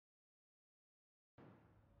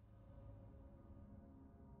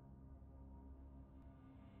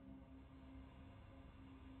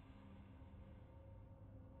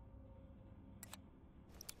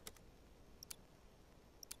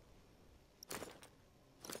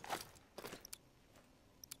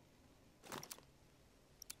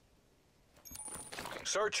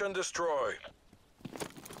Search and destroy.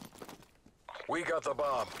 We got the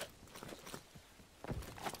bomb.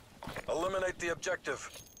 Eliminate the objective.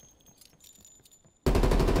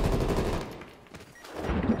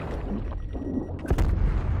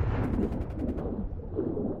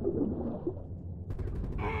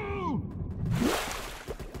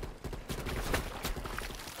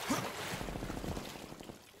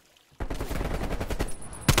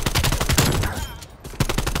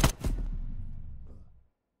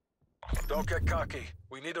 Don't get cocky.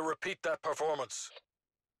 We need to repeat that performance.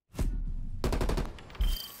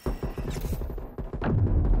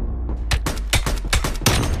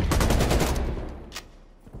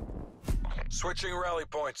 Switching rally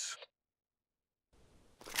points.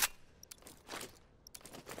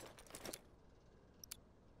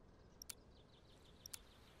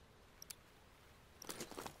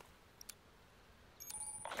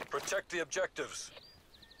 Protect the objectives.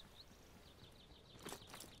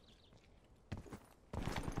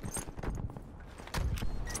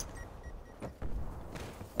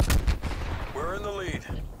 We're in the lead.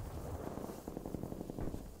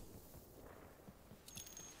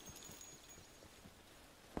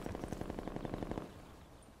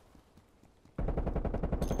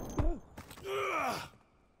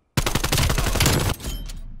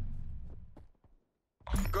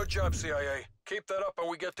 Good job, CIA. Keep that up and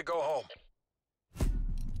we get to go home.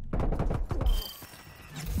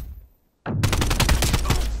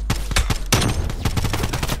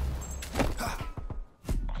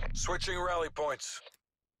 Switching rally points.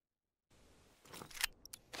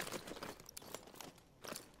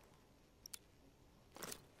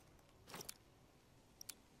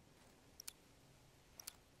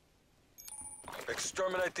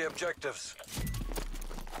 Exterminate the objectives.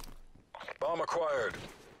 Bomb acquired.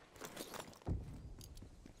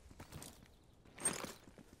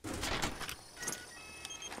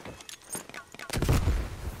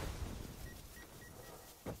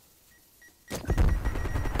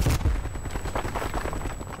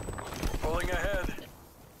 Pulling ahead.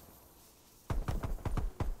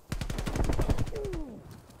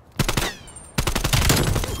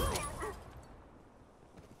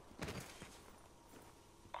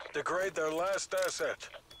 Degrade their last asset.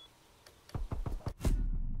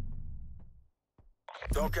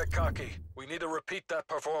 Don't get cocky. We need to repeat that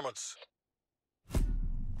performance.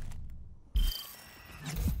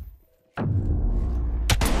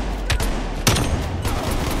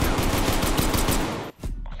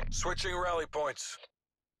 Switching rally points.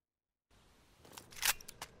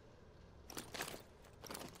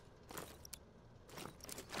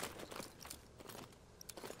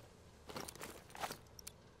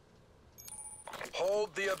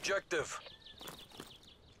 Hold the objective.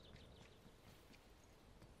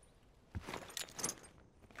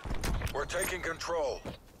 We're taking control.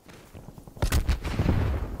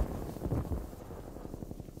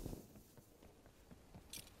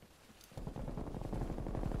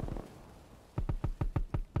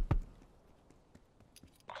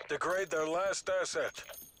 Degrade their last asset.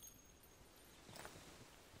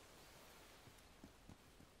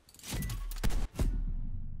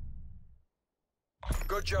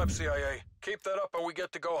 Good job, CIA. Keep that up and we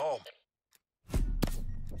get to go home.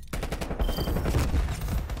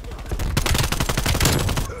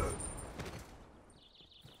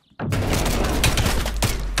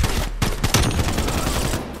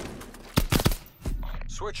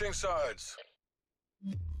 Switching sides.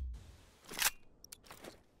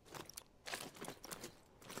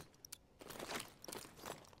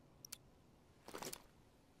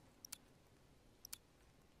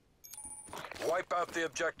 Wipe out the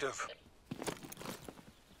objective.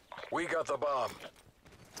 We got the bomb.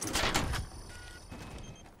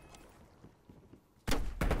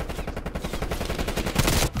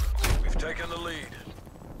 We've taken the lead.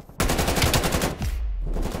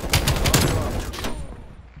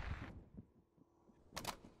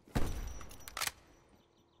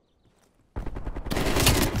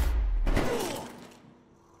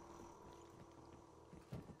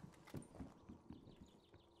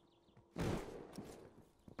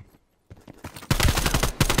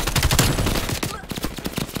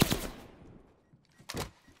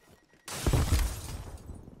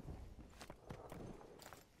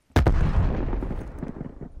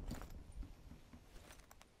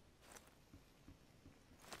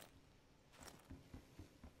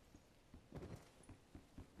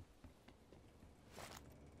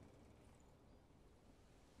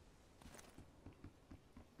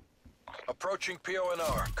 Approaching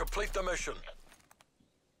PONR. Complete the mission.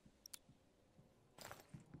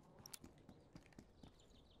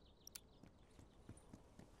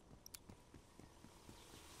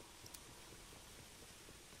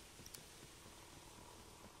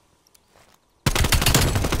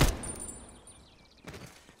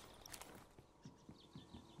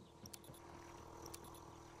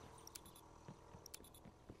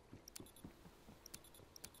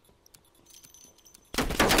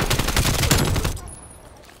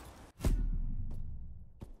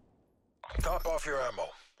 Top off your ammo.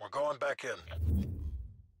 We're going back in.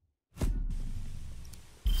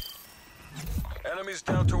 Enemies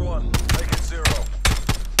down to 1. Make it 0.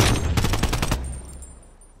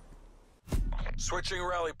 Switching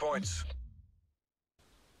rally points.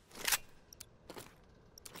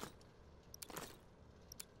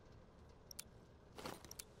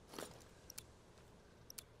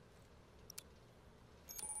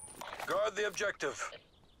 Guard the objective.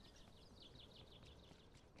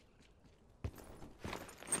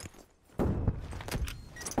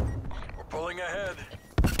 We're pulling ahead.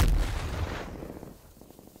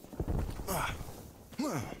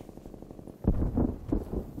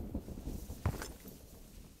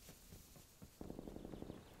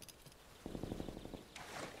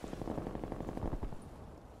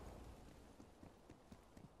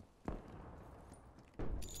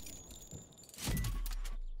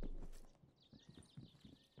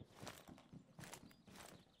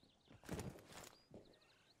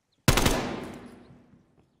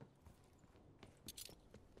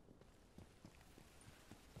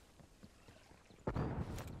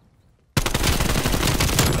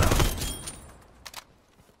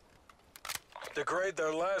 Degrade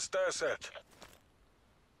their last asset.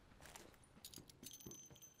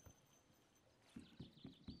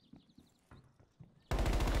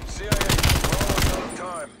 CIA, we're almost out of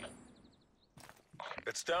time.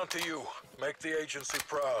 It's down to you. Make the agency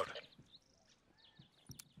proud.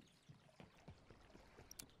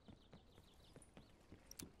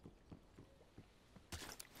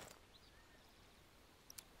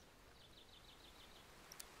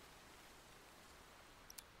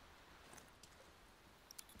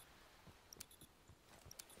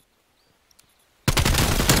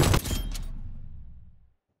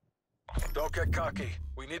 Don't get cocky.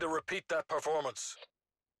 We need to repeat that performance.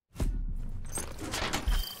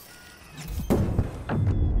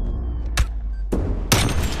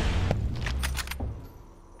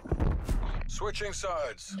 Switching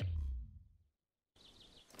sides.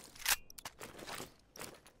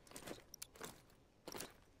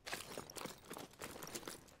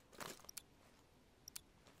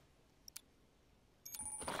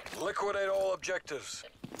 Liquidate all objectives.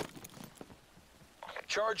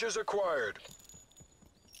 Charges acquired.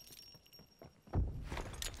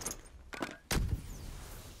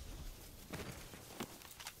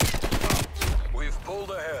 We've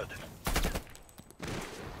pulled ahead.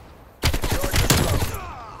 Charges dropped.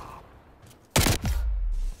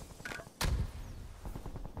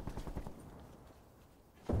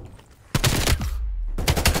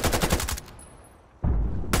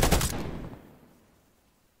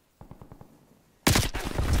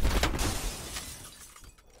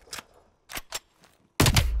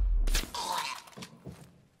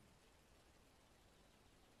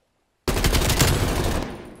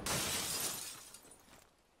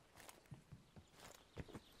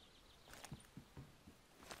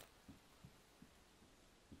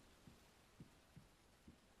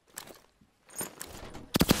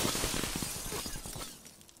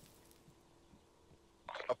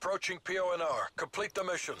 Approaching PONR. Complete the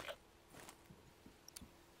mission.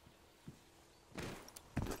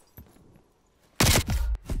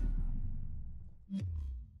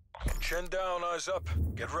 Chin down, eyes up.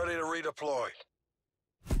 Get ready to redeploy.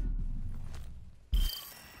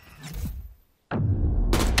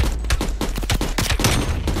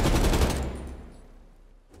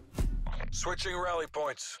 Switching rally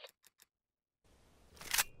points.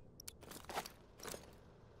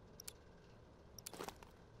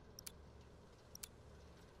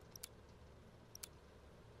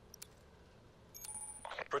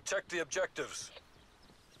 Protect the objectives.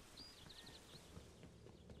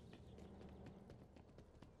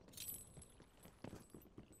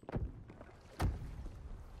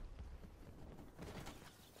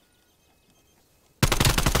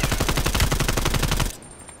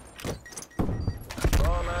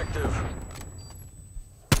 Bomb active.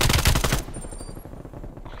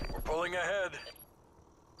 We're pulling ahead.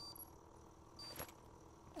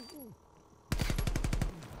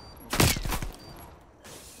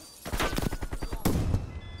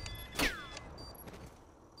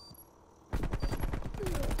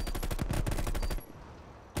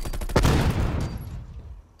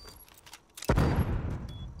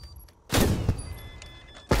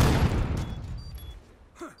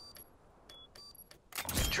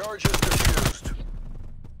 Charges defused.